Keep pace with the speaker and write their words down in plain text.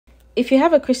If you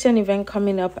have a Christian event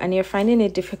coming up and you're finding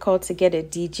it difficult to get a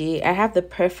DJ, I have the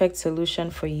perfect solution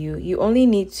for you. You only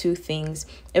need two things: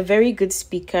 a very good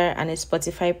speaker and a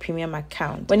Spotify Premium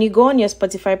account. When you go on your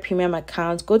Spotify Premium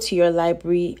account, go to your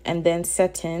library and then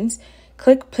settings,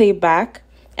 click playback,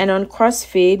 and on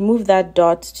crossfade, move that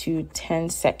dot to 10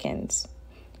 seconds.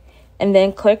 And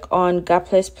then click on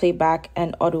gapless playback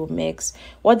and auto mix.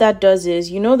 What that does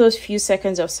is, you know those few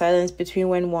seconds of silence between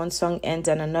when one song ends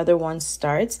and another one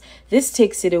starts? This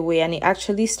takes it away and it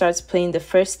actually starts playing the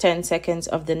first 10 seconds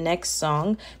of the next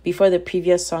song before the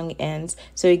previous song ends.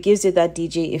 So it gives it that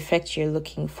DJ effect you're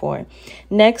looking for.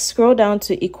 Next, scroll down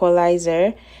to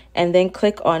equalizer and then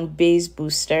click on bass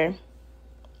booster.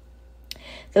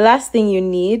 The last thing you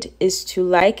need is to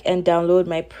like and download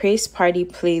my Praise Party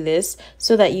playlist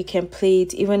so that you can play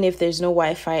it even if there's no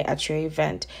Wi-Fi at your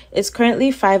event. It's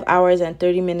currently 5 hours and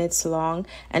 30 minutes long,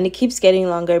 and it keeps getting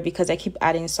longer because I keep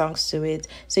adding songs to it.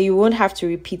 So you won't have to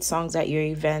repeat songs at your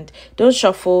event. Don't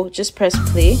shuffle, just press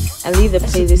play and leave the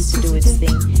playlist to do its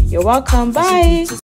thing. You're welcome. Bye!